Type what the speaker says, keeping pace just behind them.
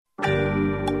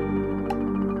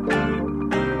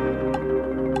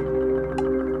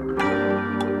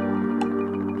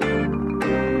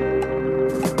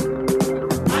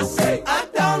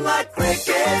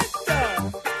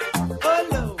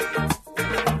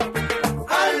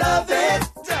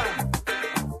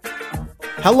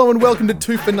Hello and welcome to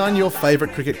Two for None, your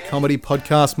favourite cricket comedy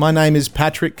podcast. My name is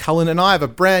Patrick Cullen and I have a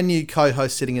brand new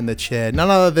co-host sitting in the chair. None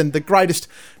other than the greatest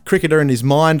cricketer in his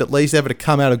mind, at least, ever to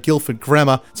come out of Guildford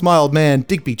Grammar. It's my old man,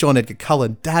 Digby John Edgar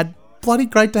Cullen. Dad, bloody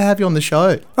great to have you on the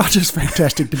show. Oh, just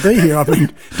fantastic to be here. I've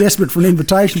been desperate for an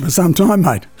invitation for some time,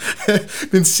 mate.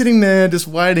 Been sitting there just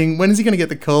waiting. When is he going to get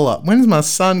the call up? When is my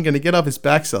son going to get up his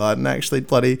backside and actually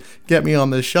bloody get me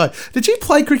on the show? Did you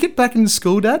play cricket back in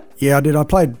school, Dad? Yeah, I did. I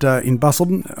played in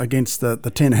Busselton against the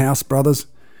 10 House brothers,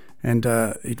 and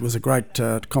it was a great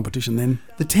competition then.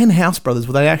 The 10 House brothers,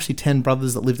 were they actually 10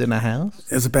 brothers that lived in a house?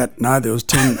 There was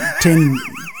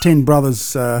 10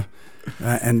 brothers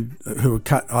and who were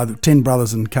either 10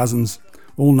 brothers and cousins,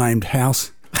 all named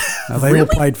House. They all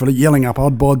played for the Yelling Up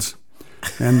Odd Bods,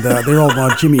 and their old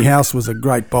mate Jimmy House was a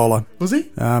great bowler. Was he?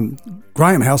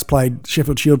 Graham House played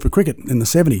Sheffield Shield for cricket in the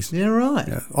 70s. Yeah,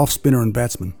 right. Off spinner and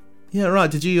batsman. Yeah,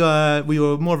 right. Did you? Were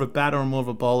you more of a batter or more of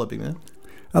a bowler, big man?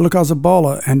 Look, I was a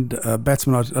bowler and a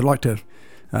batsman. I'd like to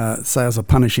say I was a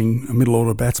punishing middle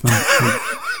order batsman.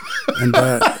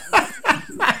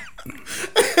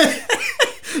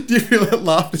 Do you feel that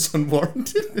laugh is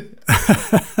unwarranted?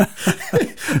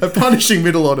 A punishing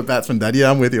middle order batsman, Dad.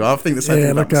 Yeah, I'm with you. I think the same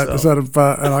thing about myself.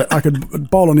 I could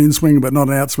bowl an in-swinger but not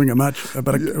an outswinger much.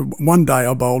 But one day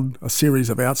I bowled a series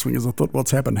of outswingers. I thought,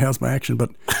 what's happened? How's my action?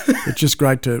 But it's just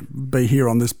great to be here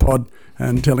on this pod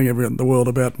and telling everyone in the world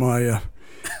about my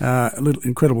little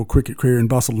incredible cricket career in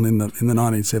Busselton in the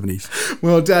 1970s.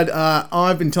 Well, Dad,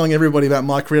 I've been telling everybody about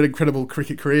my incredible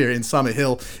cricket career in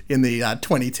Summerhill in the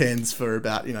 2010s for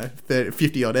about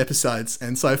 50 odd episodes,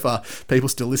 and so far people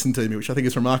still listen to me, which I think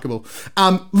is remarkable.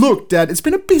 Look, Dad, it's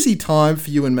been a busy time for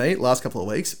you and me last couple of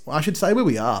weeks. I should say where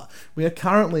we are. We are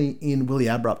currently in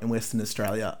Williabrup in Western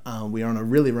Australia. We are on a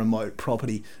really remote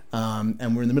property.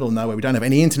 And we're in the middle of nowhere. We don't have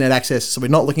any internet access, so we're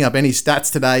not looking up any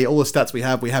stats today. All the stats we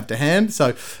have to hand.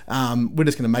 So we're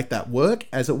just going to make that work,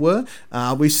 as it were.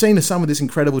 We've seen some of this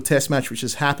incredible test match which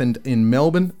has happened in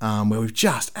Melbourne, where we've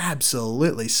just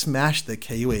absolutely smashed the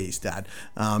Kiwis, Dad.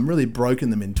 Really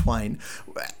broken them in twain.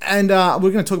 And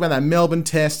we're going to talk about that Melbourne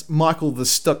test. Michael the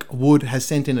Stuck Wood has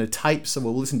sent in a tape, so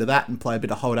we'll listen to that and play a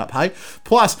bit of Hold Up Hey.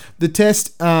 Plus, the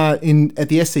test at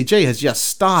the SCG has just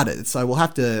started, so we'll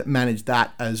have to manage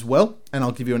that as well, and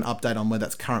I'll give you an update on where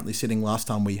that's currently sitting last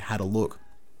time we had a look.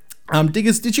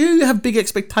 Diggers, did you have big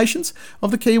expectations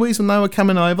of the Kiwis when they were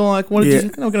coming over? Like, what did you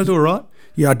think they were going to do all right?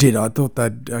 Yeah, I did. I thought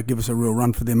they'd give us a real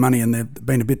run for their money, and they've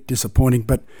been a bit disappointing.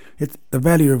 But the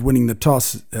value of winning the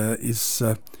toss is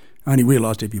only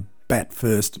realised if you bat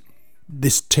first.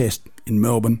 This test in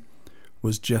Melbourne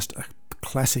was just a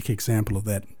classic example of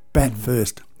that. Bat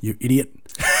first, you idiot.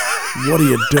 What are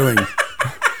you doing?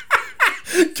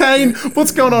 Kane,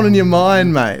 what's going on in your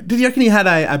mind, mate? Did you reckon you had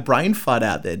a brain fight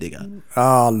out there, Digger?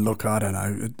 Oh, look, I don't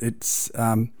know. It's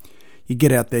you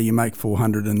get out there, you make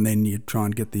 400, and then you try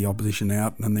and get the opposition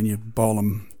out, and then you bowl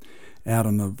them out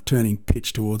on the turning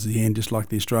pitch towards the end, just like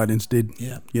the Australians did.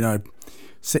 Yeah.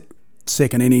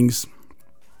 Second innings,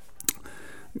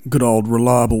 good old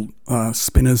reliable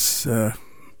spinners.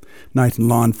 Nathan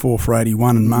Lyon 4 for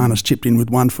 81, and Marnus chipped in with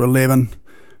 1 for 11.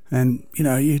 And,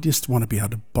 you just want to be able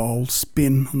to bowl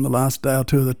spin on the last day or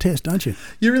two of the test, don't you?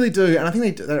 You really do. And I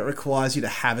think that it requires you to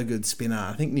have a good spinner.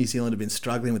 I think New Zealand have been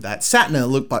struggling with that. Satner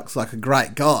looks like a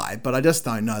great guy, but I just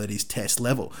don't know that he's test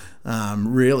level,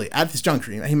 really. At this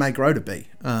juncture, he may grow to be.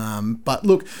 But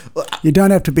look... You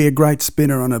don't have to be a great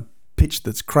spinner on a pitch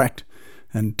that's cracked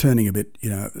and turning a bit.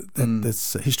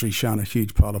 That's history's shown a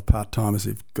huge pile of part-timers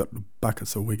who've got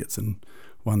buckets or wickets and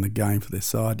won the game for their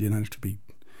side. You don't have to be...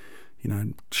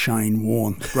 Shane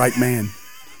Warne, great man.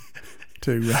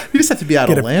 You just have to be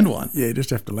able to land one. Yeah, you just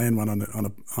have to land one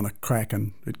on a crack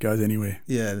and it goes anywhere.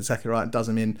 Yeah, exactly right. It does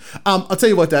them in. I'll tell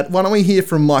you what, Dad. Why don't we hear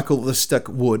from Michael the Stuck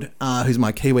Wood, who's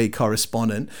my Kiwi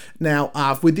correspondent. Now,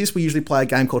 with this, we usually play a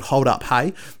game called Hold Up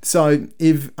Hey. So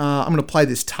if I'm going to play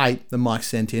this tape that Mike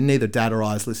sent in, neither Dad or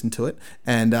I has listened to it,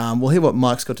 and we'll hear what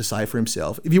Mike's got to say for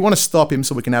himself. If you want to stop him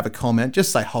so we can have a comment,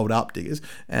 just say "Hold up, Diggers,"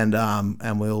 and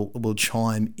we'll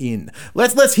chime in.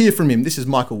 Let's hear from him. This is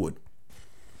Michael Wood.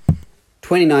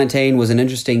 2019 was an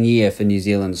interesting year for New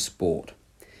Zealand's sport.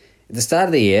 At the start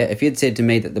of the year, if you'd said to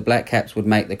me that the Black Caps would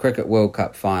make the Cricket World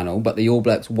Cup final, but the All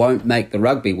Blacks won't make the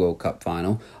Rugby World Cup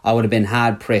final, I would have been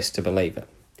hard-pressed to believe it.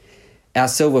 Our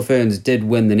Silver Ferns did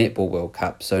win the Netball World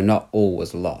Cup, so not all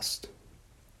was lost.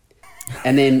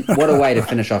 And then, what a way to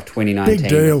finish off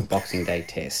 2019 with Boxing Day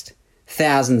test.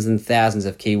 Thousands and thousands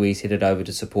of Kiwis headed over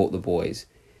to support the boys.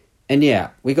 And yeah,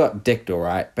 we got dicked all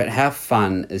right, but how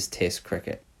fun is test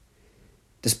cricket?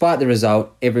 Despite the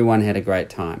result, everyone had a great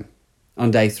time. On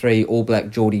day 3, All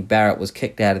Black Geordie Barrett was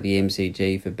kicked out of the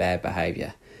MCG for bad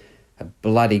behaviour. A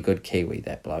bloody good Kiwi,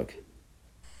 that bloke.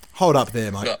 Hold up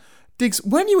there, mate. Diggs,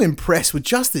 when you impressed with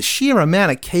just the sheer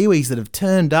amount of Kiwis that have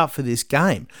turned up for this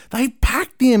game? They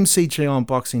packed the MCG on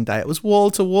Boxing Day. It was wall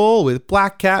to wall with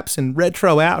black caps and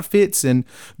retro outfits and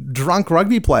drunk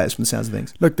rugby players from the sounds of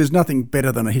things. Look, there's nothing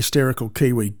better than a hysterical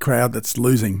Kiwi crowd that's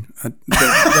losing.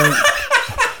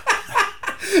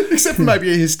 Except for maybe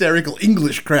a hysterical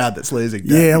English crowd that's losing.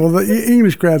 Yeah, well, the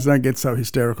English crowds don't get so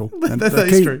hysterical. And That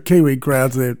is true. Kiwi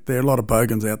crowds, there are a lot of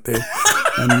bogans out there.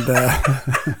 And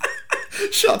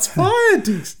Shots fired,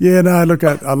 Diggs. yeah, no, look,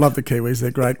 I love the Kiwis.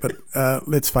 They're great. But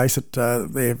let's face it,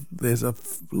 there's a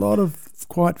lot of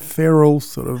quite feral,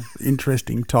 sort of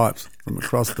interesting types from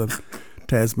across the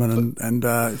Tasman. And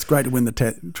it's great to win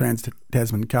the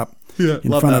Trans-Tasman Cup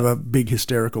in front of a big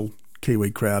hysterical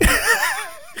Kiwi crowd.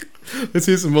 Let's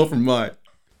hear some more from Mike.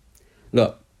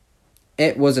 Look,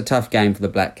 it was a tough game for the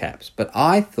Black Caps, but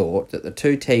I thought that the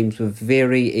two teams were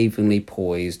very evenly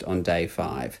poised on day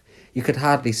 5. You could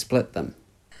hardly split them.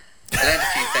 Learned a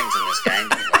few things in this game,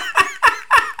 didn't we?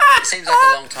 It seems like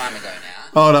a long time ago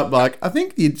now. Hold up, Mike. I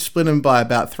think you'd split them by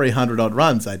about 300 odd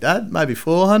runs, eh, Dad? Maybe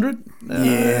 400?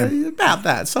 Yeah. About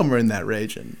that, somewhere in that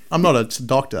region. I'm not a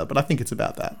doctor, but I think it's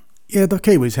about that. Yeah, the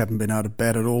Kiwis haven't been able to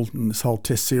bat at all in this whole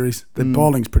Test series. Their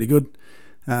bowling's pretty good,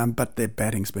 but their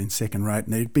batting's been second rate.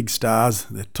 And they're big stars.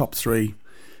 They're top 3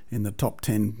 in the top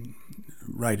 10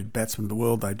 rated batsmen of the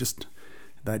world. They just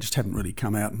haven't really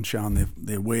come out and shown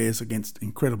their wares against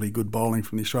incredibly good bowling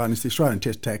from the Australians. The Australian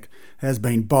Test attack has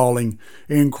been bowling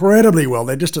incredibly well.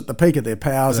 They're just at the peak of their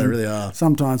powers. They really are.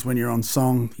 Sometimes when you're on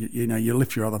song, you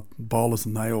lift your other bowlers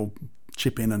and they all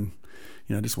chip in and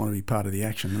just want to be part of the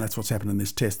action. And that's what's happened in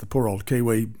this Test. The poor old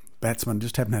Kiwi batsmen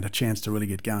just haven't had a chance to really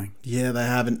get going. Yeah, they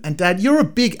haven't. And Dad, you're a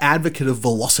big advocate of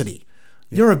velocity.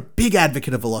 You're a big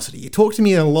advocate of velocity. You talk to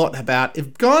me a lot about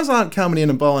if guys aren't coming in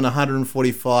and bowling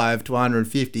 145 to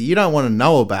 150, you don't want to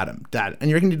know about them, Dad. And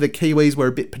you reckon the Kiwis were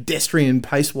a bit pedestrian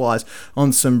pace-wise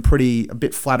on some a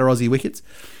bit flatter Aussie wickets?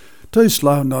 Too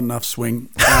slow, not enough swing.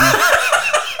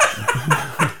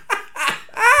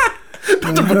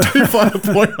 Not to put too fine a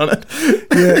point on it.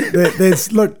 Yeah,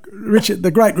 Richard,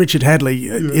 the great Richard Hadley.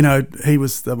 He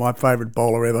was my favourite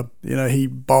bowler ever. He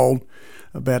bowled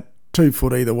about 2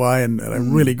 foot either way and at a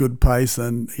really good pace,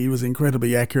 and he was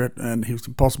incredibly accurate, and he was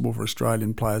impossible for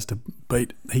Australian players to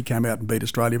beat. He came out and beat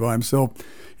Australia by himself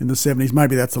in the 70s.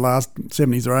 Maybe that's the last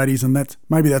 70s or 80s, and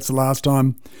maybe that's the last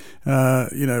time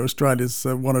Australia's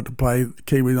wanted to play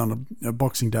Kiwis on a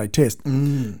Boxing Day Test.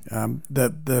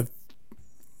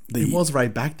 It was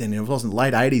right back then. It wasn't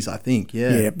late 80s, I think.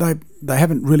 Yeah. Yeah, they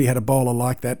haven't really had a bowler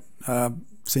like that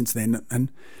since then. And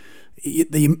if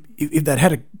they'd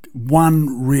had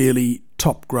one really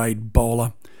top grade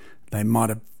bowler, they might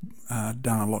have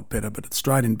done a lot better. But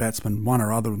Australian batsmen, one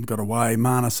or other of them got away.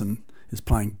 Marnison is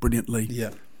playing brilliantly.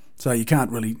 Yeah. So you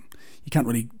can't really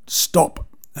stop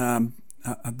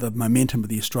the momentum of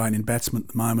the Australian batsmen at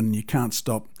the moment, and you can't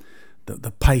stop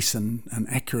the pace and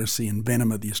accuracy and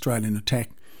venom of the Australian attack.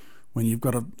 When you've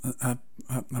got a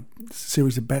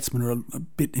series of batsmen who are a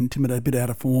bit intimidated, a bit out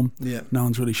of form, no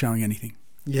one's really showing anything.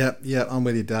 Yeah, I'm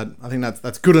with you, Dad. I think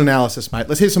that's good analysis, mate.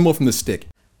 Let's hear some more from the stick.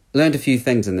 Learned a few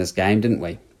things in this game, didn't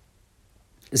we?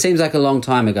 It seems like a long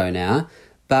time ago now,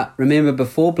 but remember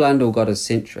before Blundell got his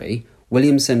century,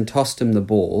 Williamson tossed him the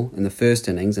ball in the first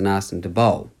innings and asked him to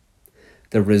bowl.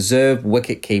 The reserve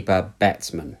wicket-keeper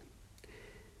batsman.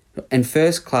 In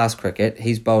first-class cricket,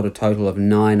 he's bowled a total of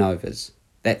 9 overs.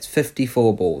 That's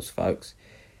 54 balls, folks.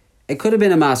 It could have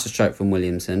been a masterstroke from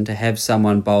Williamson to have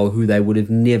someone bowl who they would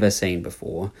have never seen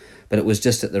before, but it was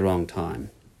just at the wrong time.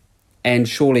 And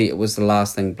surely it was the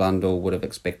last thing Blundell would have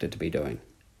expected to be doing.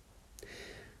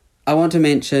 I want to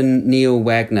mention Neil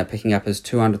Wagner picking up his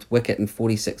 200th wicket in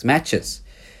 46 matches,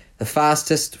 the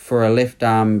fastest for a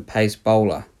left-arm pace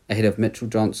bowler, ahead of Mitchell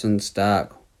Johnson,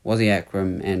 Stark, Wazzy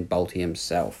Akram and Bolty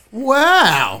himself.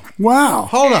 Wow.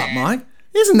 Hold up, Mike.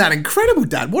 Isn't that incredible,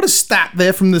 Dad? What a stat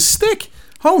there from the stick.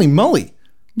 Holy moly.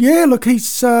 Yeah, look, he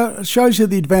shows you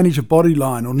the advantage of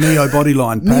bodyline or neo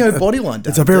bodyline. Neo bodyline,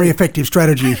 Dad. It's a very effective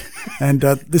strategy. And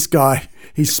this guy,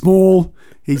 he's small,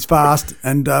 he's fast,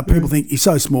 and people think he's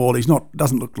so small.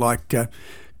 Doesn't look like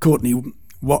Courtney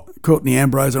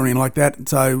Ambrose or anything like that.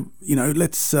 So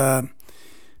let's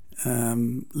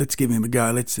give him a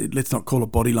go. Let's not call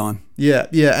it bodyline. Yeah.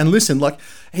 And listen,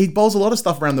 he bowls a lot of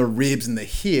stuff around the ribs and the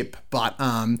hip, but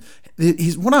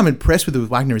what I'm impressed with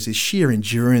Wagner is his sheer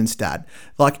endurance, Dad.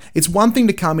 Like, it's one thing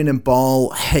to come in and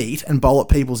bowl heat and bowl at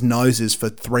people's noses for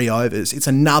 3 overs. It's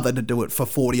another to do it for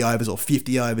 40 overs or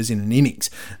 50 overs in an innings.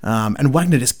 And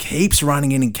Wagner just keeps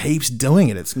running in and keeps doing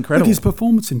it. It's incredible. Look, his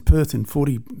performance in Perth in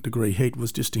 40-degree heat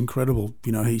was just incredible.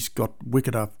 You know, he's got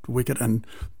wicket after wicket and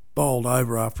bowled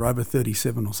over after over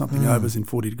 37 or something overs in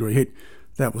 40-degree heat.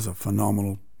 That was a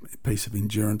phenomenal piece of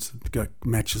endurance. It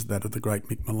matches that of the great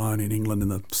Mick Malone in England in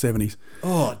the 70s.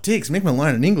 Oh, Diggs, Mick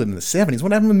Malone in England in the 70s.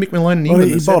 What happened with Mick Malone in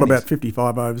England in the 70s? He bowled about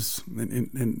 55 overs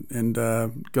and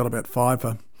got about 5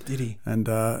 for. Did he? And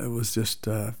it was just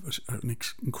an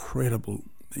incredible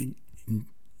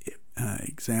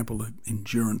example of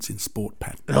endurance in sport,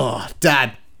 Pat. Oh,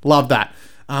 Dad, love that.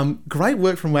 Great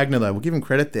work from Wagner, though. We'll give him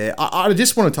credit there. I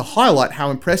just wanted to highlight how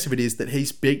impressive it is that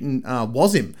he's beaten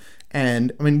Wasim.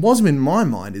 And, I mean, Wasim, in my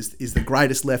mind, is the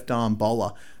greatest left-arm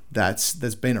bowler that's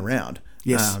been around.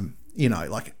 Yes. You know,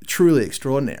 like, truly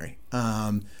extraordinary.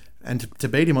 And to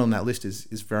beat him on that list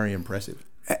is very impressive.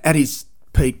 At his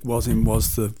peak, Wasim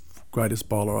was the greatest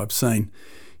bowler I've seen.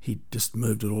 He just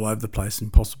moved it all over the place,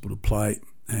 impossible to play,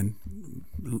 and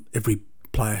every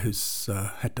player who's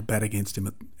had to bat against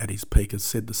him at his peak has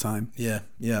said the same. Yeah.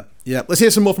 Let's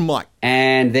hear some more from Mike.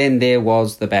 And then there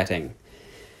was the batting.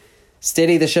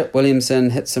 Steady the ship Williamson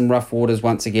hit some rough waters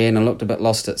once again and looked a bit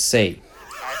lost at sea.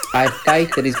 I have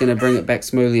faith that he's going to bring it back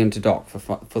smoothly into dock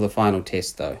for the final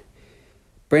test, though.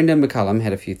 Brendan McCullum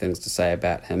had a few things to say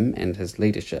about him and his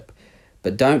leadership.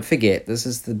 But don't forget, this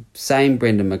is the same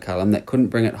Brendan McCullum that couldn't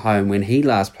bring it home when he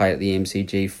last played at the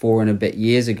MCG 4 and a bit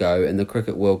years ago in the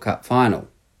Cricket World Cup final.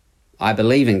 I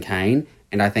believe in Kane,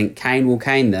 and I think Kane will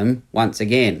cane them once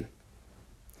again.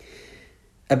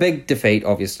 A big defeat,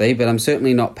 obviously, but I'm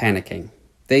certainly not panicking.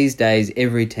 These days,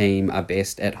 every team are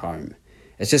best at home.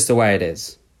 It's just the way it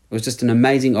is. It was just an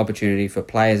amazing opportunity for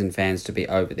players and fans to be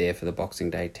over there for the Boxing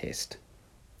Day test.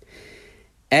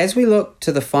 As we look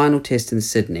to the final test in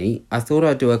Sydney, I thought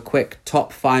I'd do a quick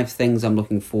top 5 things I'm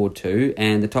looking forward to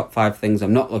and the top 5 things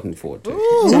I'm not looking forward to.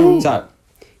 So,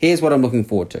 here's what I'm looking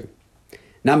forward to.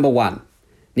 Number 1,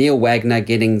 Neil Wagner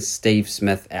getting Steve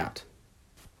Smith out.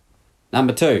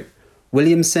 Number 2,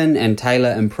 Williamson and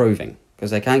Taylor improving,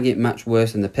 because they can't get much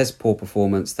worse than the piss-poor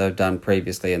performance they've done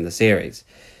previously in the series.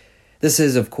 This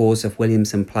is, of course, if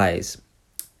Williamson plays.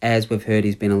 As we've heard,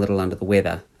 he's been a little under the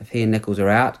weather. If he and Nichols are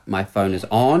out, my phone is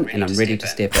on and I'm ready to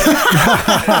step in.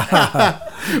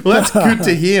 Well, that's good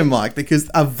to hear, Mike, because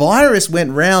a virus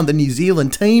went round the New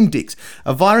Zealand team, Dix.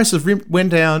 A virus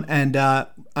went down and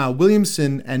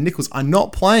Williamson and Nichols are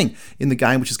not playing in the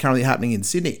game, which is currently happening in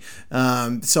Sydney.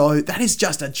 So that is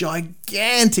just a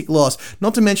gigantic loss.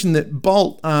 Not to mention that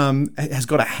Bolt has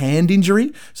got a hand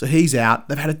injury, so he's out.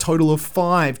 They've had a total of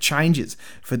 5 changes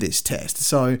for this test.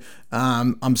 So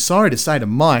I'm sorry to say to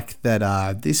Mike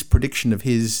that this prediction of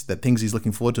his, that things he's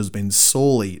looking forward to, has been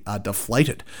sorely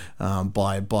deflated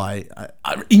by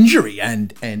injury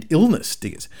and illness,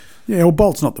 Diggers. Yeah, well,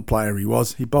 Bolt's not the player he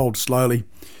was. He bowled slowly.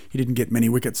 He didn't get many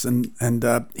wickets, and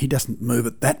he doesn't move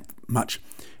it that much.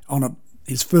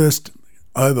 His first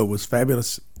over was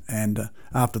fabulous, and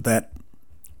after that,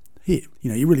 you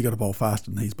really got to bowl faster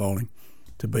than he's bowling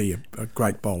to be a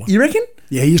great bowler. You reckon?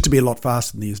 Yeah, he used to be a lot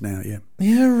faster than he is now, yeah.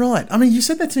 Yeah, right. I mean, you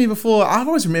said that to me before. I've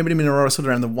always remembered him in a sort of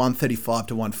around the 135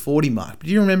 to 140 mark. But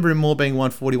do you remember him more being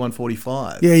 140,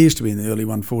 145? Yeah, he used to be in the early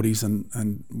 140s,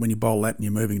 and when you bowl that and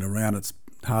you're moving it around, it's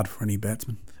hard for any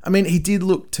batsman. I mean, he did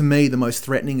look to me the most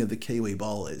threatening of the Kiwi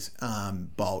bowlers,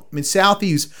 Bolt. I mean,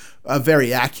 Southies are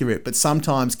very accurate, but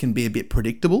sometimes can be a bit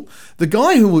predictable. The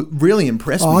guy who really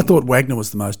impressed me... I thought Wagner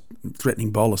was the most threatening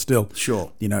bowler still.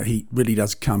 Sure. You know, he really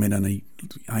does come in and he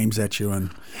aims at you.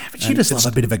 But you just love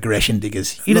a bit of aggression,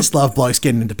 Diggers. You just love blokes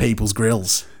getting into people's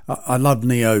grills. I love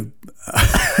Neo...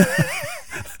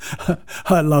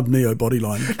 I love Neo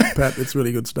Bodyline, Pat. It's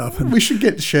really good stuff. We should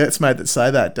get shirts made that say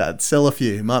that, Dad. Sell a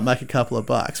few. Might make a couple of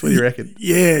bucks. What do you reckon?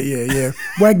 Yeah.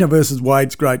 Wagner versus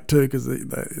Wade's great too, because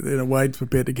Wade's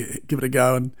prepared to give it a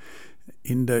go,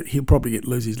 and he'll probably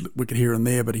lose his wicket here and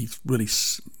there, but he's really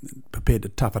prepared to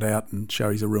tough it out and show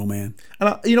he's a real man.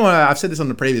 And you know what? I've said this on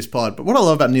the previous pod, but what I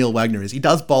love about Neil Wagner is he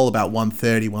does bowl about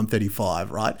 130,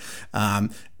 135, right?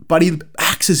 But he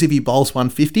acts as if he bowls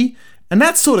 150. And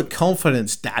that sort of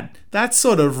confidence, Dad, that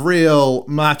sort of real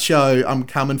macho, I'm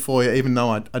coming for you, even though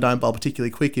I don't bowl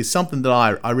particularly quick, is something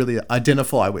that I really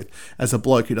identify with as a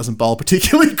bloke who doesn't bowl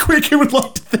particularly quick and would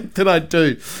like to think that I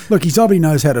do. Look, he obviously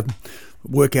knows how to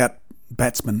work out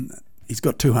batsmen. He's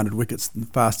got 200 wickets, the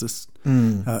fastest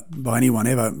by anyone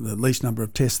ever, the least number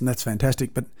of tests, and that's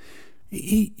fantastic. But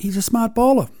he's a smart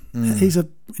bowler.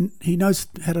 He knows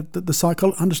how to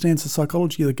understands the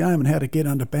psychology of the game and how to get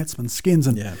under batsmen's skins.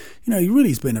 And he really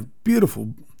has been a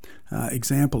beautiful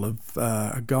example of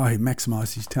a guy who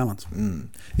maximised his talents.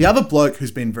 The other bloke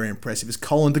who's been very impressive is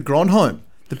Colin de Grandhomme,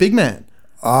 the big man.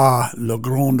 Le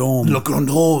Grand Homme. Le Grand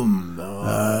Homme.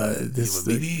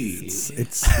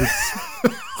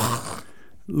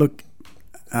 Look,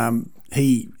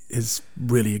 he is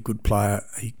really a good player.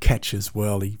 He catches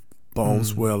well. He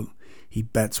bowls well. He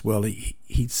bats well. He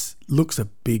looks a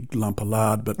big lump of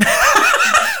lard, but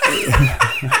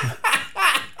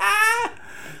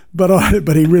but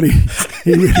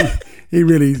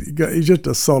he's just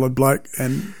a solid bloke.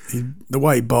 And the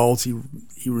way he bowls,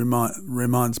 he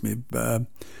reminds me of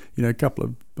a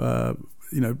couple of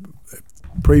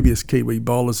previous Kiwi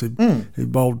bowlers who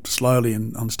bowled slowly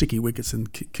and on sticky wickets in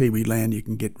Kiwi land. You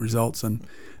can get results, and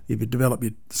if you develop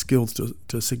your skills to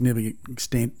a significant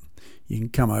extent, you can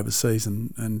come overseas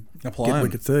and apply get him.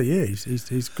 wickets there. Yeah,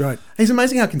 he's great. He's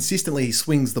amazing how consistently he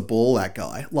swings the ball, that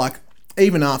guy. Like,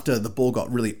 even after the ball got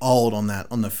really old on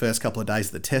the first couple of days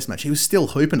of the test match, he was still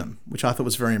hooping them, which I thought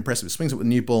was very impressive. He swings it with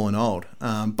new ball and old.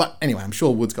 But anyway, I'm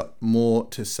sure Wood's got more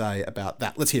to say about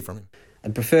that. Let's hear from him.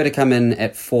 I'd prefer to come in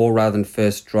at 4 rather than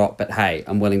first drop, but hey,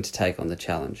 I'm willing to take on the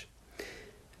challenge.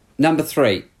 Number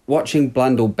 3, watching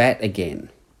Blundell bat again.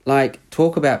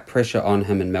 Talk about pressure on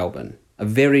him in Melbourne. A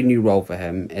very new role for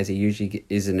him, as he usually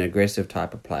is an aggressive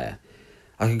type of player.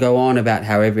 I could go on about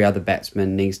how every other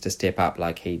batsman needs to step up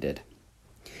like he did.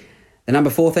 The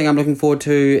number 4 thing I'm looking forward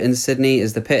to in Sydney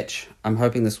is the pitch. I'm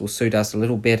hoping this will suit us a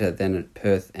little better than at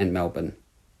Perth and Melbourne.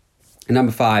 And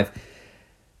number 5,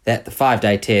 that the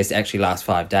 5-day test actually lasts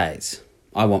 5 days.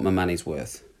 I want my money's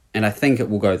worth. And I think it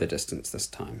will go the distance this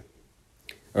time.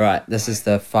 All right, this is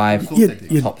the 5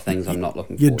 top things I'm not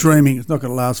looking You're forward dreaming. It's not going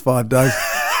to last 5 days.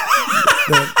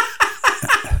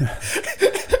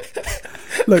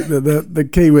 Look, the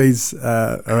Kiwis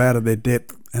are out of their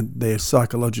depth and they're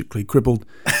psychologically crippled.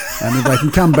 And if they can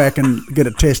come back and get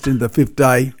a test in the 5th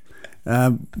day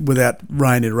without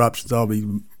rain interruptions, I'll be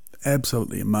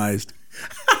absolutely amazed.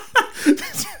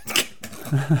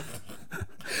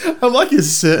 I like your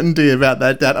certainty about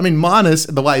that, Dad. I mean, minus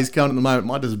the way he's going at the moment,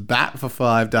 might just bat for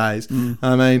 5 days.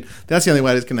 I mean, that's the only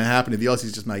way that's going to happen if the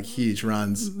Aussies just make huge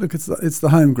runs. Look, it's the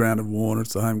home ground of Warner.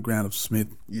 It's the home ground of Smith.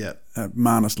 Yeah.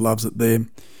 Marnus loves it there.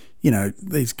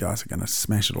 These guys are going to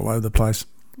smash it all over the place.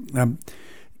 The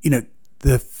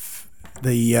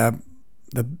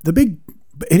big...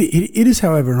 It is,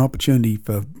 however, an opportunity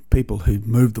for people who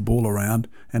move the ball around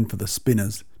and for the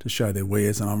spinners to show their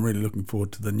wares, and I'm really looking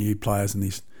forward to the new players in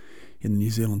the New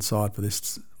Zealand side for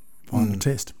this final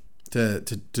test. To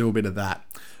do a bit of that.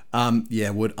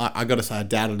 Wood. I got to say I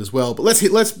doubt it as well. But let's see.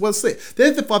 There's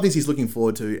the 5 things he's looking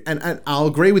forward to, and I'll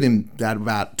agree with him, Dad,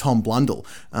 about Tom Blundell.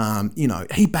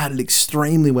 He batted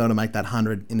extremely well to make that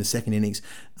 100 in the second innings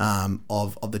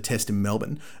of the test in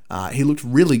Melbourne. He looked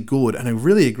really good and a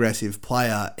really aggressive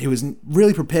player. He was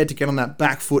really prepared to get on that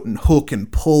back foot and hook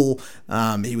and pull.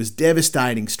 He was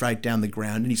devastating straight down the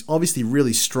ground, and he's obviously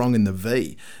really strong in the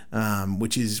V,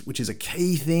 which is a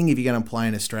key thing if you're going to play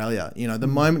in Australia. The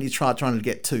moment you trying to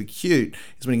get too cute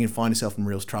is when you can find yourself in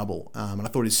real trouble. And I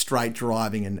thought his straight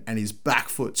driving and his back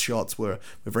foot shots were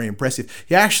very impressive.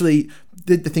 He actually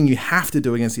did the thing you have to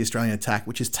do against the Australian attack,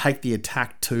 which is take the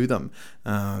attack to them.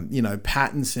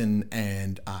 Pattinson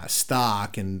and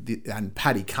Stark and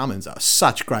Paddy Cummins are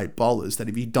such great bowlers that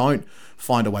if you don't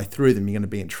find a way through them, you're going to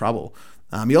be in trouble.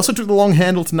 He also took the long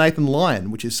handle to Nathan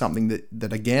Lyon, which is something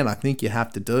that again, I think you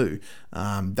have to do.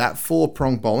 That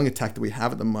 4-pronged bowling attack that we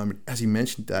have at the moment, as you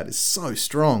mentioned, Dad, is so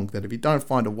strong that if you don't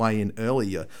find a way in early,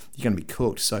 you're going to be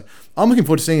cooked. So I'm looking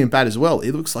forward to seeing him bat as well.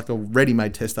 He looks like a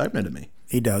ready-made test opener to me.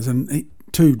 He does, and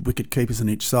 2 wicket keepers on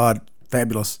each side,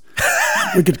 fabulous.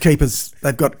 Wicket keepers,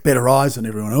 they've got better eyes than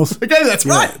everyone else. Okay, that's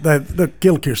right. The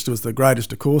Gilchrist was the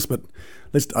greatest, of course, but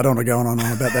I don't want to go on and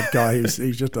on about that guy.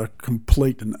 He's just a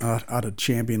complete and utter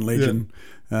champion legend.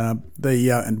 Yeah.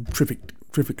 And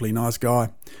terrifically nice guy.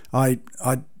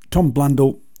 Tom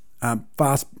Blundell,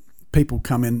 fast people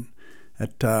come in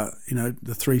at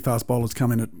the 3 fast bowlers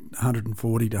come in at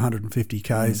 140 to 150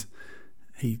 Ks.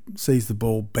 He sees the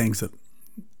ball, bangs it.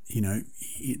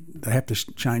 They have to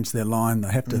change their line.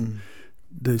 They have to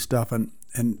do stuff, and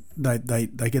they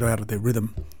get out of their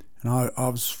rhythm. And I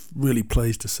was really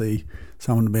pleased to see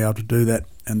someone to be able to do that.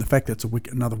 And the fact that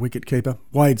it's another wicket keeper.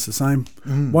 Wade's the same.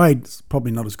 Wade's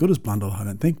probably not as good as Blundell, I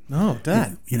don't think. No,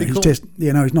 Dad. He's just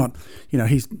he's not.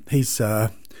 He's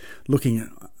looking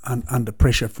under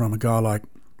pressure from a guy like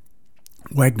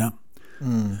Wagner.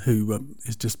 who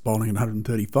is just bowling at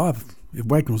 135. If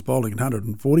Wagner was bowling at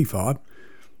 145,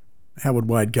 how would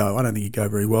Wade go? I don't think he'd go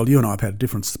very well. You and I have had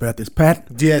differences about this, Pat.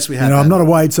 Yes, we have. You know, I'm not a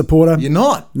Wade supporter. You're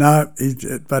not? No,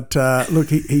 but look,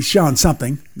 he's shown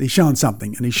something. He's shown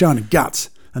something, and he's shown guts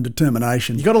and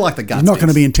determination. You got to like the guts. He's not going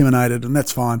to be intimidated, and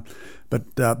that's fine.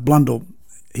 But Blundell,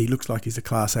 he looks like he's a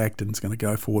class act and is going to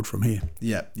go forward from here.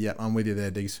 Yeah, I'm with you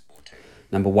there, Diggs.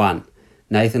 Number 1,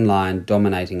 Nathan Lyon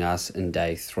dominating us in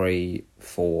day 3,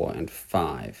 4 and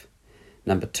 5.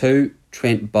 Number 2,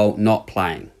 Trent Boult not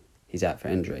playing. He's out for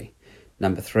injury.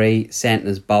 Number 3,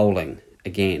 Santner's bowling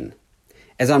again.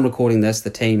 As I'm recording this, the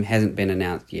team hasn't been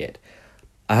announced yet.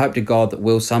 I hope to God that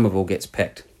Will Somerville gets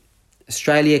picked.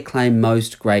 Australia claim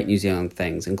most great New Zealand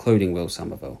things, including Will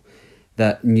Somerville.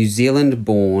 The New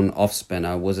Zealand-born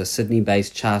off-spinner was a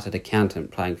Sydney-based chartered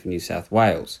accountant playing for New South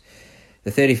Wales.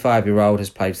 The 35-year-old has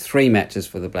played 3 matches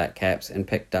for the Black Caps and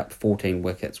picked up 14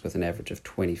 wickets with an average of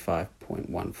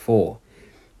 25.14.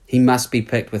 He must be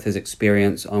picked with his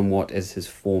experience on what is his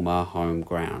former home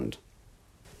ground.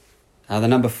 The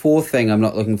number 4 thing I'm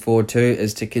not looking forward to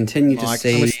is to continue to see...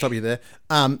 I'm going to stop you there.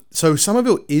 So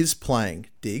Somerville is playing,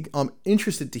 Dig. I'm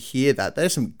interested to hear that.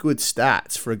 There's some good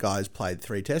stats for a guy who's played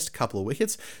 3 tests, a couple of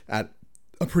wickets, at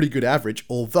a pretty good average.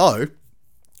 Although,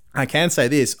 I can say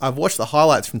this, I've watched the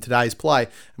highlights from today's play,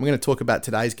 and we're going to talk about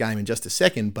today's game in just a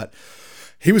second, but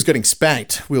he was getting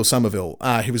spanked, Will Somerville.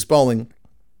 He was bowling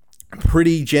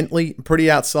pretty gently, pretty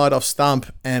outside off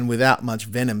stump, and without much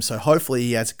venom. So hopefully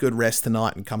he has a good rest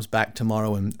tonight and comes back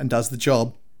tomorrow and does the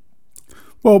job.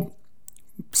 Well,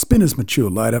 spinners mature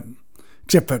later,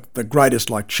 except for the greatest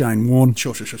like Shane Warne.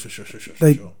 Sure.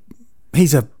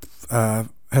 He's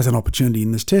has an opportunity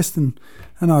in this test, and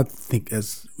I think at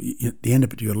the end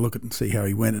of it, you got to look at it and see how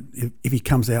he went. If he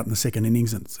comes out in the second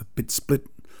innings and it's a bit split,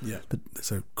 but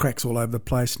there's cracks all over the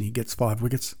place, and he gets 5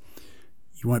 wickets.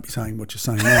 You won't be saying what you're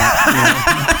saying now.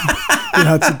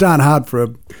 It's darn hard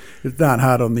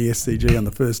on the SCG on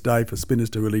the first day for spinners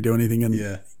to really do anything, and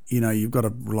you've got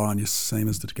to rely on your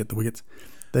seamers to get the wickets.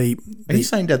 Are you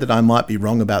saying, Dad, that I might be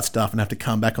wrong about stuff and have to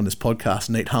come back on this podcast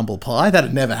and eat humble pie?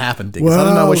 That'd never happen, Dick. Well, I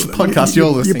don't know which podcast you're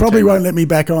listening to. You probably won't let me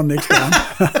back on next time.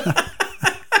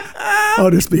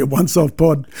 I'll just be a once-off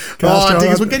pod.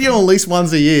 Diggers, we'll get you on at least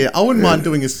once a year. I wouldn't mind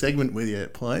doing a segment with you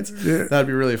at Plains. Yeah. That'd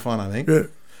be really fun, I think. Yeah.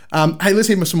 Hey, let's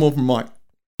hear some more from Mike.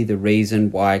 The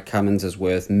reason why Cummins is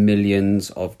worth millions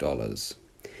of dollars.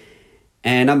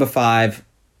 And number 5,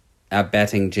 our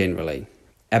batting generally.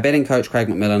 Our batting coach, Craig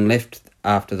McMillan, left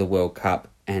after the World Cup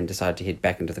and decided to head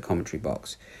back into the commentary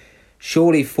box.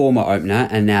 Surely former opener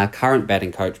and now current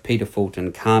batting coach, Peter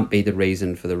Fulton, can't be the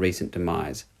reason for the recent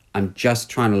demise. I'm just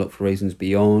trying to look for reasons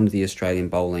beyond the Australian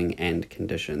bowling and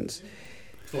conditions.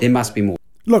 There must be more.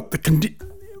 Look,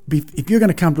 if you're going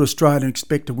to come to Australia and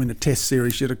expect to win a test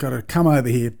series, you've got to come over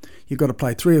here. You've got to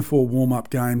play 3 or 4 warm-up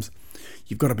games.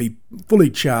 You've got to be fully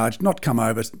charged, not come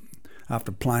over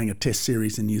after playing a test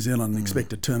series in New Zealand and expect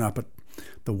to turn up at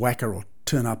the Wacker or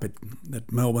turn up at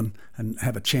Melbourne and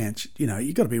have a chance.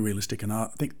 You've got to be realistic. And I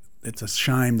think it's a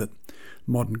shame that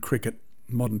modern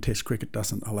test cricket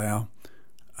doesn't allow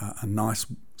a nice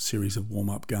series of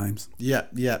warm-up games. Yeah,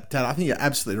 Dad, I think you're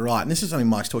absolutely right. And this is something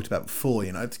Mike's talked about before,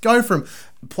 to go from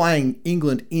playing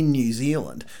England in New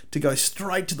Zealand to go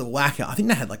straight to the Wacker. I think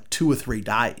they had like 2 or 3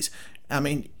 days. I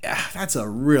mean, that's a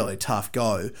really tough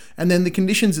go. And then the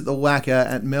conditions at the Wacker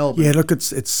at Melbourne. Yeah, look,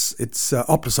 it's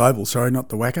Optus Oval, sorry, not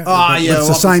the Wacker. Oh, yeah, it's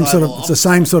the same sort of. It's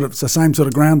the same sort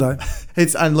of ground, though.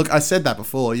 And look, I said that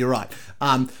before. You're right.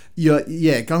 Going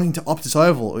to Optus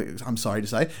Oval, I'm sorry to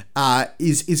say,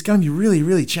 is going to be really,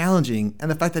 really challenging.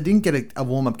 And the fact they didn't get a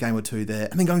warm-up game or 2 there,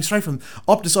 and then going straight from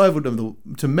Optus Oval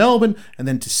to Melbourne and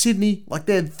then to Sydney, like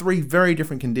they're 3 very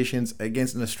different conditions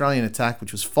against an Australian attack,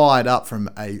 which was fired up from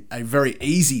a very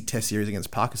easy test series against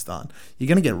Pakistan. You're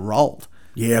going to get rolled.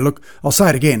 Yeah, look, I'll say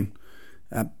it again.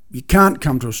 You can't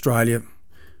come to Australia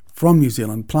from New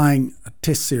Zealand playing a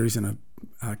test series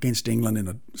against England in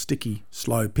a sticky,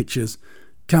 slow pitches.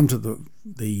 Come to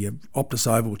the Optus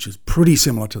Oval, which is pretty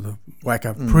similar to the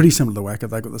Wacker,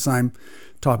 They've got the same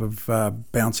type of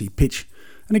bouncy pitch,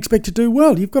 and expect to do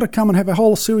well. You've got to come and have a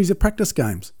whole series of practice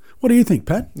games. What do you think,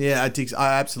 Pat? Yeah,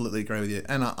 I absolutely agree with you.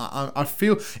 And I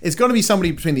feel it's got to be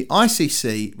somebody between the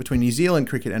ICC, between New Zealand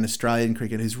cricket and Australian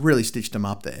cricket, who's really stitched them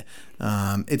up there.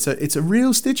 It's a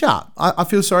real stitch up. I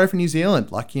feel sorry for New Zealand.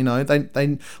 They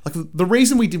the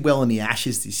reason we did well in the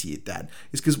Ashes this year, Dad,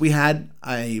 is because we had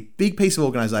a big piece of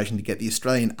organisation to get the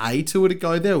Australian A tour to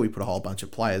go there. We put a whole bunch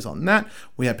of players on that.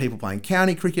 We had people playing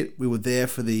county cricket. We were there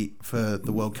for the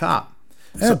World Cup.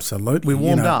 Absolutely, we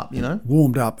warmed up.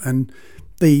 Warmed up, and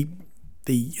the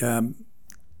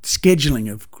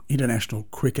scheduling of international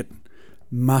cricket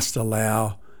must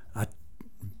allow a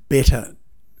better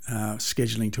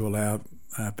scheduling to allow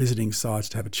visiting sides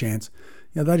to have a chance.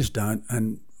 They just don't,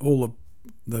 and all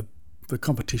the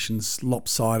competition's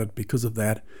lopsided because of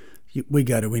that. We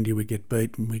go to India, we get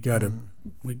beat, and we go to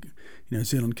New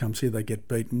Zealand comes here, they get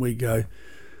beat, and we go.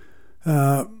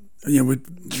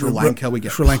 With Sri Lanka, we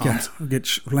get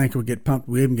pumped.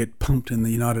 We even get pumped in the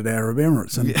United Arab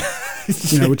Emirates,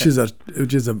 and which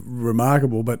is a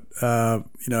remarkable. But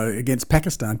against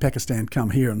Pakistan come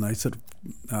here and they sort of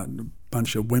a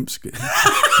bunch of wimps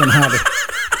can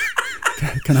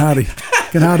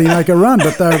hardly make a run.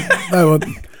 But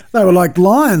they were like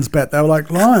lions, Pat. They were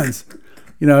like lions.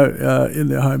 In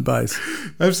their home base.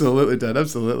 Absolutely, Dad.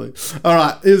 Absolutely. All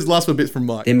right, here's the last one bits from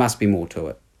Mike. There must be more to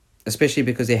it, especially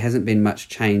because there hasn't been much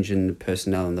change in the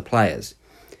personnel and the players.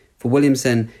 For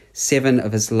Williamson, 7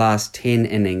 of his last 10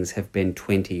 innings have been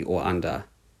 20 or under.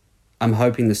 I'm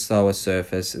hoping the slower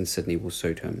surface in Sydney will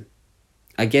suit him.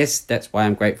 I guess that's why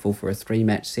I'm grateful for a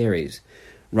 3-match series,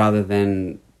 rather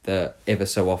than the ever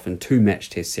so often 2-match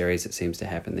test series that seems to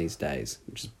happen these days,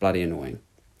 which is bloody annoying.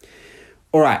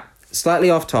 All right. Slightly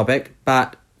off topic,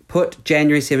 but put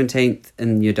January 17th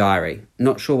in your diary.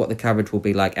 Not sure what the coverage will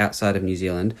be like outside of New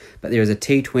Zealand, but there is a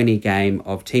T20 game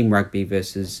of Team Rugby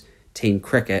versus Team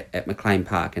Cricket at McLean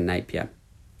Park in Napier.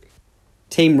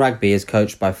 Team Rugby is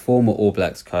coached by former All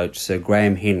Blacks coach Sir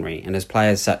Graham Henry and has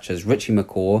players such as Richie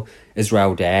McCaw,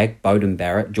 Israel Dagg, Beauden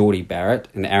Barrett, Geordie Barrett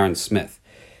and Aaron Smith.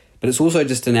 But it's also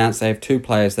just announced they have 2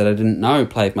 players that I didn't know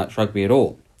played much rugby at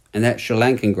all. And that's Sri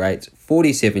Lankan greats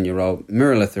 47-year-old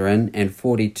Muralitharan and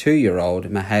 42-year-old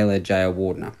Mahela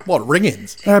Jayawardena. What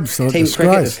ring-ins? Absolute Team disgrace.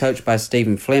 Cricket is coached by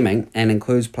Stephen Fleming and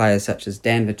includes players such as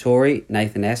Dan Vittori,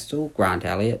 Nathan Astle, Grant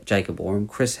Elliott, Jacob Oram,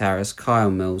 Chris Harris, Kyle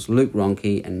Mills, Luke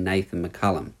Ronke and Nathan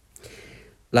McCullum.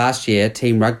 Last year,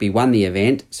 Team Rugby won the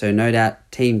event, so no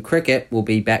doubt Team Cricket will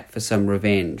be back for some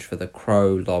revenge for the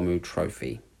Crow Lomu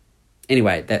Trophy.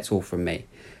 Anyway, that's all from me.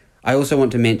 I also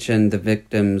want to mention the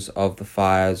victims of the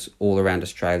fires all around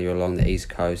Australia along the East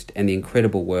Coast and the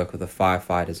incredible work of the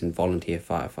firefighters and volunteer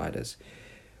firefighters.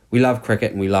 We love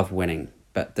cricket and we love winning,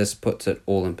 but this puts it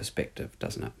all in perspective,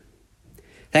 doesn't it?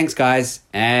 Thanks, guys,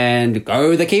 and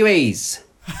go the Kiwis!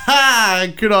 Ha!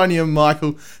 Good on you,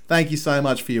 Michael. Thank you so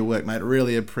much for your work, mate.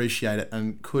 Really appreciate it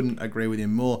and couldn't agree with you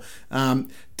more.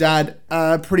 Dad,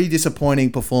 pretty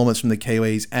disappointing performance from the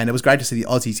Kiwis, and it was great to see the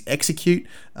Aussies execute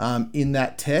in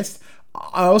that test.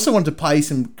 I also want to pay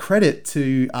some credit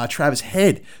to Travis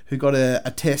Head, who got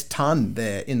a test ton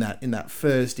there in that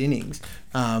first innings,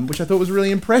 which I thought was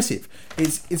really impressive.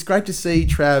 It's great to see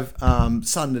Trav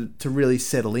starting to really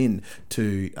settle in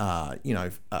to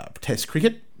test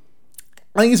cricket.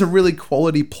 I think he's a really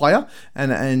quality player,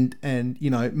 and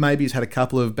maybe he's had a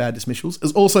couple of bad dismissals.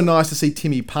 It's also nice to see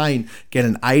Timmy Payne get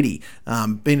an 80.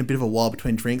 Been a bit of a while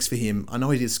between drinks for him. I know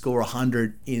he did score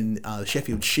 100 in the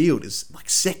Sheffield Shield. It's like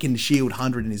second Shield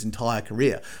 100 in his entire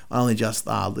career. Only just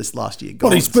this last year.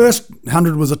 Well, his first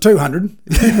 100 was a 200.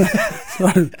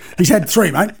 So he's had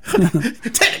 3, mate.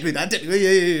 Technically,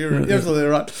 yeah, you're absolutely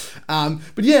right.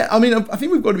 But yeah, I mean, I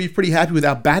think we've got to be pretty happy with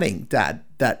our batting, Dad.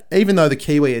 That even though the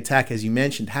Kiwi attack, as you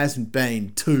mentioned, hasn't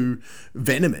been too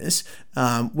venomous,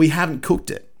 we haven't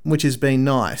cooked it, which has been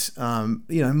nice.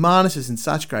 Marnus is in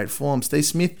such great form. Steve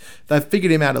Smith, they've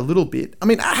figured him out a little bit. I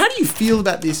mean, how do you feel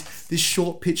about this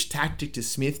short pitch tactic to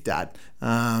Smith, Dad?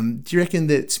 Do you reckon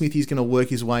that Smithy's going to work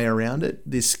his way around it,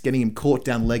 this getting him caught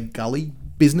down leg gully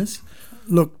business?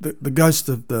 Look, the ghost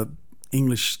of the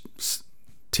English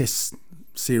Test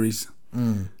series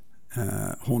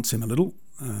haunts him a little.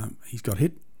 He's got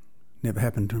hit. Never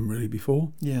happened to him really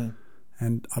before. Yeah.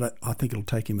 And I think it'll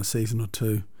take him a season or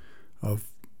 2 of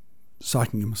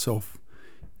psyching himself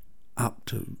up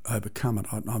to overcome it.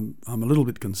 I'm a little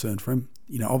bit concerned for him.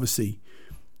 Obviously,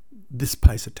 this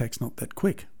pace attack's not that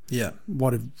quick. Yeah.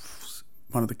 What if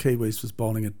one of the Kiwis was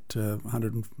bowling at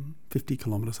 150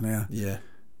 kilometres an hour? Yeah.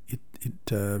 It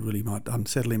really might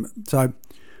unsettle him. So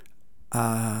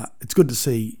it's good to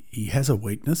see he has a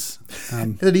weakness.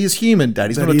 That he is human, Dad.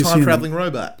 He's not a time-travelling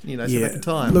robot. So back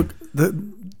time. Look,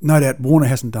 no doubt Warner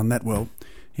hasn't done that well.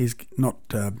 He's not...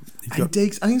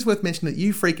 Diggs, I think it's worth mentioning that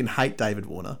you freaking hate David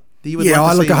Warner. I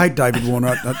hate David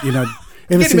Warner.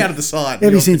 Get him out of the side.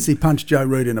 Ever since he punched Joe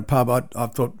Root in a pub, I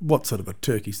thought, what sort of a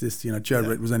turkey's this? Joe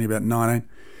Root was only about 19.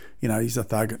 He's a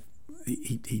thug.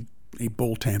 He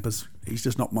ball tampers. He's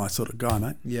just not my sort of guy,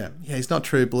 mate. Yeah, he's not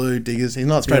true blue, Diggers. He's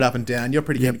not straight up and down. You're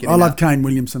pretty keen to get him I love out. Kane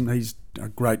Williamson. He's a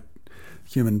great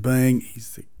human being.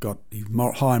 He's got his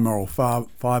high moral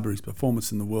fibre, his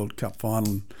performance in the World Cup final,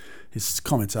 and his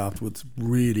comments afterwards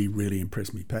really, really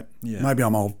impressed me, Pat. Yeah. Maybe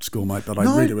I'm old school, mate, but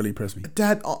No, really, really impressed me.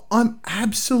 Dad, I'm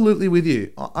absolutely with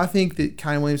you. I think that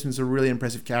Kane Williamson's a really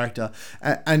impressive character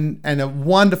and a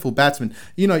wonderful batsman.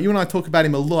 You know, you and I talk about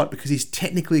him a lot because he's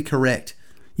technically correct.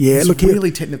 Yeah, He's look,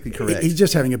 really technically correct. He's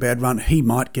just having a bad run. He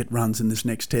might get runs in this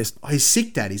next test. Oh, he's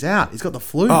sick, Dad. He's out. He's got the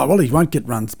flu. Oh, well, he won't get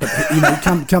runs, but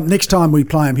come next time we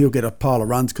play him, he'll get a pile of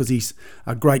runs because he's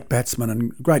a great batsman,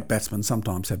 and great batsmen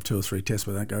sometimes have 2 or 3 tests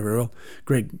where they don't go very well.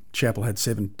 Greg Chappell had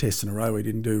 7 tests in a row where he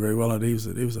didn't do very well, and he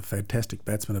was a fantastic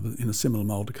batsman in a similar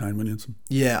mould to Kane Williamson.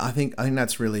 Yeah, I think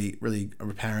that's really, really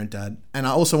apparent, Dad. And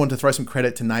I also want to throw some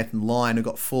credit to Nathan Lyon, who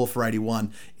got 4 for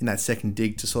 81 in that second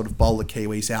dig to sort of bowl the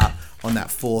Kiwis out on that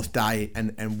 4th day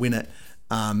and win it.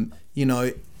 You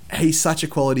know, he's such a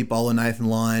quality bowler, Nathan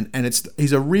Lyon, and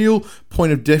he's a real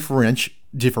point of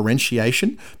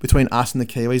differentiation between us and the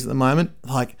Kiwis at the moment.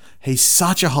 Like, he's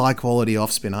such a high quality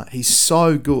off spinner. He's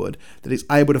so good that he's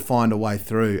able to find a way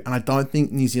through. And I don't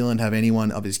think New Zealand have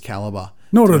anyone of his calibre.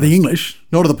 Nor do the English.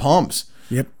 Nor do the Poms.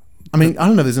 Yep. I mean, I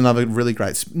don't know if there's another really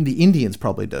great... The Indians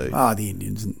probably do. The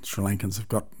Indians and Sri Lankans have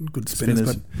got good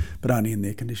spinners. But only in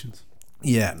their conditions.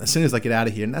 Yeah, as soon as they get out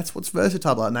of here. And that's what's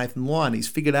versatile about Nathan Lyon. He's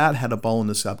figured out how to bowl in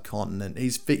the subcontinent.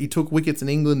 He took wickets in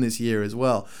England this year as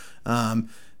well. And,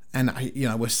 you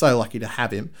know, we're so lucky to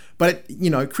have him. But, you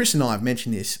know, Chris and I have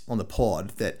mentioned this on the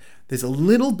pod, that there's a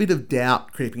little bit of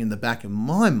doubt creeping in the back of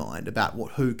my mind about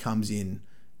who comes in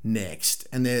next.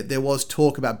 And there was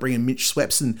talk about bringing Mitch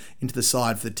Swepson into the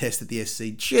side for the test at the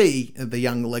SCG, the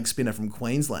young leg spinner from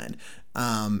Queensland,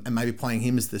 and maybe playing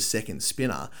him as the second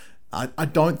spinner. I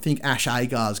don't think Ash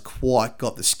Agar's quite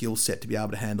got the skill set to be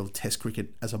able to handle Test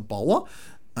cricket as a bowler.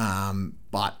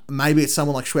 But maybe it's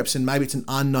someone like Swepson. Maybe it's an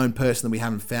unknown person that we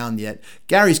haven't found yet.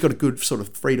 Gary's got a good sort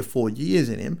of 3 to 4 years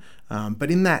in him. But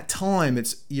in that time,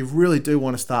 you really do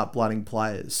want to start blooding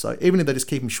players. So even if they're just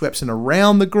keeping Swepson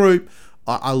around the group,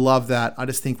 I love that. I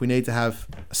just think we need to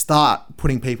start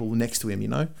putting people next to him, you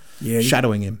know,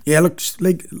 shadowing him. Yeah, look,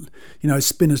 you know,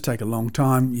 spinners take a long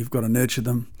time. You've got to nurture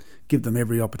them, give them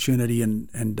every opportunity,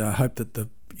 and hope that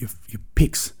your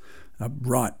picks are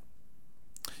right.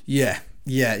 Yeah.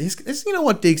 It's you know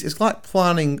what, Diggs? It's like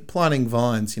planting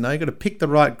vines. You know, you got to pick the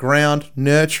right ground,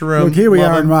 nurture them. Look, here we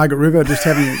are in Margaret River, just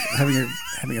having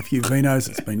a few vinos.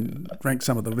 It's been drank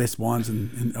some of the best wines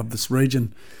of this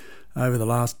region over the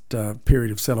last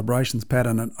period of celebrations, Pat,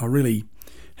 and I really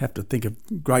have to think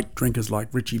of great drinkers like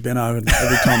Richie Benno and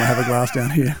every time I have a glass down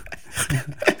here.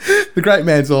 The great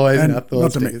man's always in our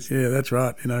thoughts. Yeah, that's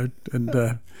right. You know,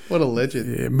 and what a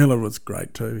legend. Yeah, Miller was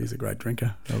great too. He's a great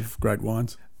drinker of great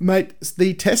wines. Mate,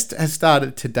 the test has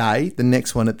started today, the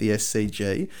next one at the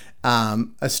SCG.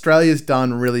 Australia's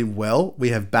done really well. We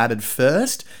have batted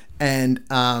first, and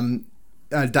Marnus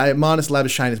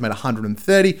Labuschagne has made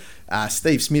 130.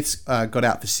 Steve Smith's got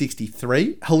out for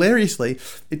 63. Hilariously,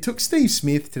 it took Steve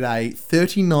Smith today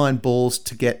 39 balls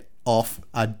to get off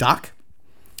a duck.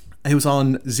 He was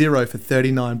on 0 for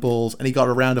 39 balls, and he got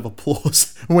a round of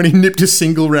applause when he nipped a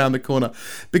single round the corner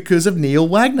because of Neil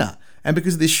Wagner. And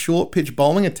because of this short pitch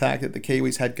bowling attack that the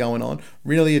Kiwis had going on,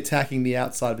 really attacking the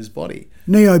outside of his body.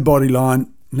 Neo body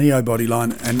line,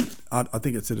 and I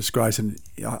think it's a disgrace. And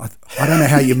I don't know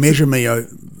how you measure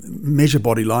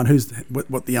body line.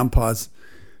 What the umpires,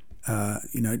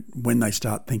 when they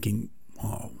start thinking,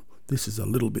 oh, this is a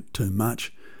little bit too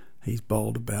much. He's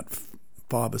bowled about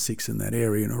 5 or 6 in that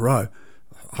area in a row.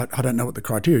 I don't know what the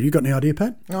criteria. You got any idea,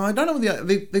 Pat? No, I don't know what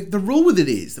the rule with it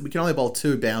is that we can only bowl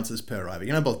 2 bounces per over. You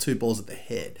can only bowl 2 balls at the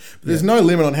head, but there's no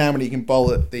limit on how many you can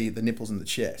bowl at the nipples and the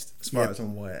chest, as far as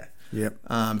I'm aware. Yep.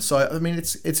 So I mean,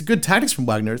 it's a good tactics from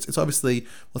Wagner. It's obviously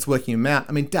what's working him out.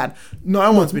 I mean, Dad,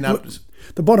 no one's been able to.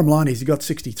 The bottom line is he got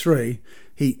 63.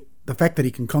 The fact that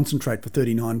he can concentrate for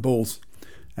 39 balls,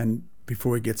 and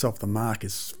before he gets off the mark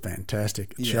is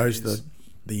fantastic. It shows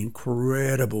the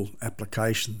incredible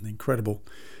application, the incredible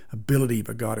ability of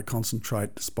a guy to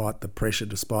concentrate despite the pressure,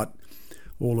 despite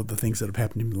all of the things that have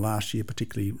happened to him last year,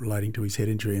 particularly relating to his head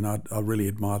injury, and I really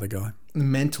admire the guy.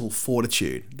 Mental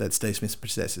fortitude that Steve Smith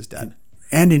possesses, Dad.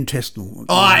 And intestinal.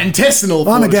 Intestinal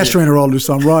I'm fortitude. a gastroenterologist,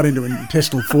 so I'm right into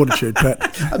intestinal fortitude, Pat.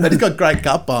 I bet he's got great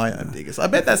gut biome, Diggers. I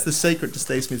bet that's the secret to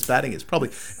Steve Smith's batting. It's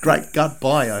probably great gut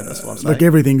biome, that's what I'm saying. Look,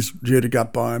 everything's due to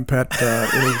gut biome, Pat.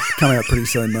 It'll come out pretty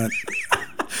soon, mate.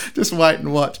 Just wait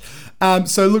and watch.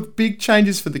 So look, big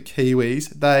changes for the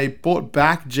Kiwis. They brought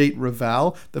back Jeet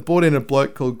Raval. They brought in a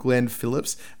bloke called Glenn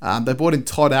Phillips. They brought in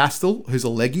Todd Astle, who's a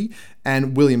leggy,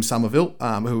 and William Somerville,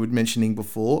 who we were mentioning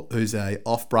before, who's a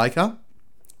off-breaker,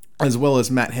 as well as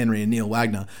Matt Henry and Neil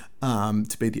Wagner.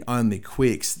 to be the only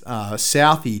quicks.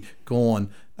 Southey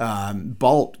gone.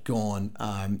 Bolt gone,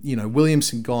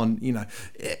 Williamson gone,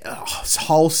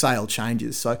 wholesale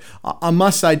changes. So I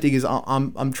must say, Diggers,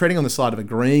 I'm treading on the side of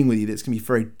agreeing with you that it's going to be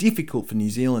very difficult for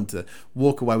New Zealand to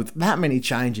walk away with that many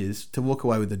changes. To walk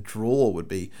away with a draw would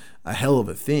be a hell of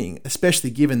a thing,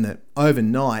 especially given that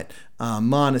overnight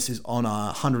Marnus is on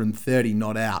 130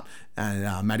 not out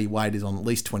and Matty Wade is on at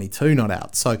least 22 not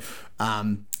out. So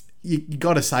you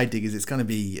got to say, Diggers, it's going to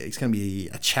be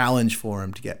a challenge for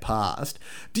him to get past.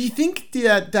 Do you think,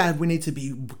 Dad, we need to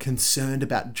be concerned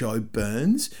about Joe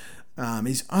Burns?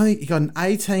 He got an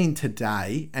 18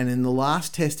 today, and in the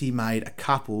last test he made a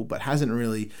couple, but hasn't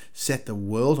really set the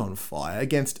world on fire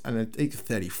against an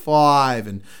 35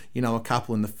 and a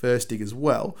couple in the first dig as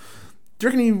well. Do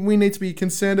you reckon we need to be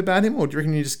concerned about him, or do you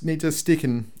reckon you just need to stick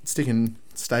and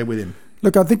stay with him?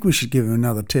 Look, I think we should give him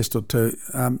another test or two.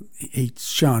 He's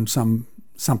shown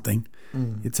something.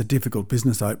 It's a difficult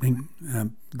business opening.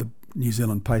 The New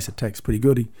Zealand pace attack's pretty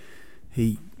good.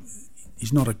 He's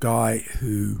not a guy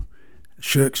who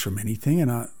shirks from anything,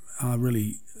 and I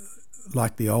really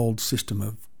like the old system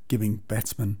of giving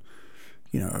batsmen,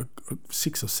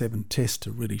 6 or 7 tests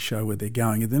to really show where they're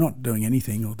going. If they're not doing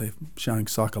anything or they're showing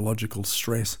psychological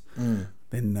stress,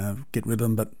 then get rid of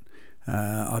them. But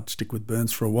I'd stick with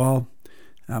Burns for a while.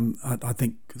 I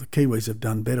think the Kiwis have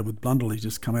done better with Blundell. He's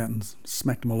just come out and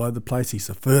smacked them all over the place. He's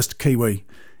the first Kiwi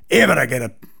ever to get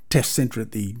a test centre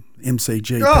at the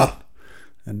MCG.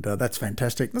 And that's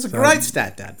fantastic. That's a great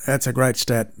stat, Dad. That's a great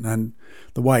stat. And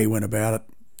the way he went about it,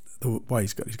 the way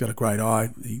he's got a great eye.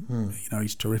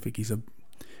 He's terrific. He's a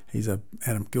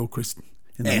Adam Gilchrist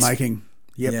in the making.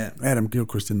 Yep, yeah. Adam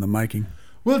Gilchrist in the making.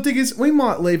 Well, Diggers, we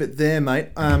might leave it there, mate,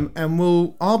 and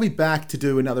I'll be back to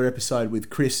do another episode with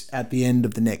Chris at the end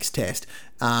of the next test.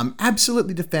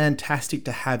 Absolutely fantastic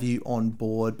to have you on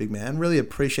board, big man. Really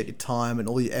appreciate your time and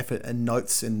all your effort and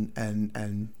notes and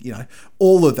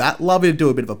all of that. Lovely to do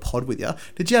a bit of a pod with you.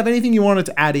 Did you have anything you wanted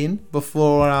to add in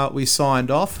before we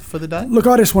signed off for the day? Look,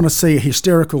 I just want to see a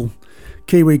hysterical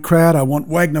Kiwi crowd. I want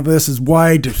Wagner versus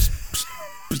Wade to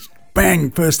bang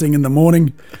first thing in the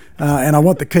morning. And I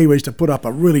want the Kiwis to put up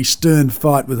a really stern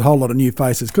fight with a whole lot of new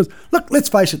faces. Because, look, let's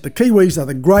face it, the Kiwis are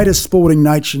the greatest sporting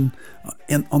nation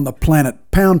on the planet,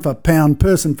 pound for pound,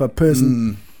 person for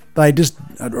person. They just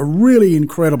are really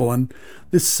incredible. And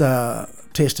this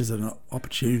test is an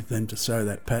opportunity for them to show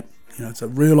that, Pat. It's a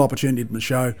real opportunity to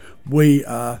show we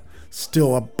are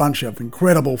still a bunch of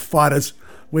incredible fighters.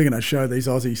 We're going to show these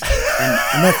Aussies.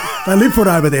 and they live for it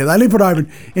over there. They live for it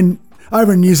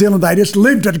over in New Zealand. They just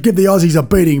live to give the Aussies a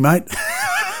beating, mate.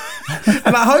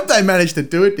 And I hope they manage to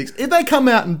do it, Dix. If they come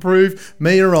out and prove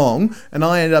me wrong and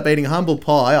I end up eating humble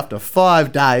pie after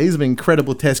 5 days of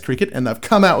incredible test cricket and they've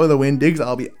come out with a win, Diggs,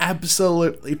 I'll be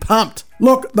absolutely pumped.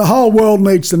 Look, the whole world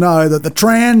needs to know that the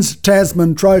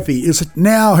Trans-Tasman Trophy is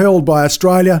now held by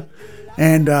Australia,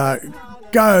 and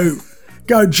go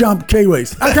jump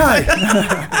Kiwis. Okay.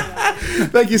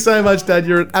 Thank you so much, Dad.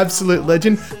 You're an absolute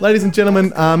legend. Ladies and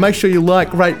gentlemen, make sure you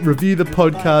like, rate, review the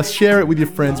podcast, share it with your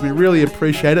friends. We really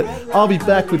appreciate it. I'll be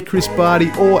back with Chris Barty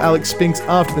or Alex Spinks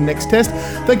after the next test.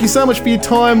 Thank you so much for your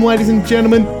time, ladies and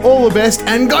gentlemen. All the best,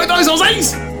 and go those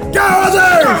Aussies! Go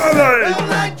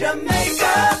Aussies! Go Aussies!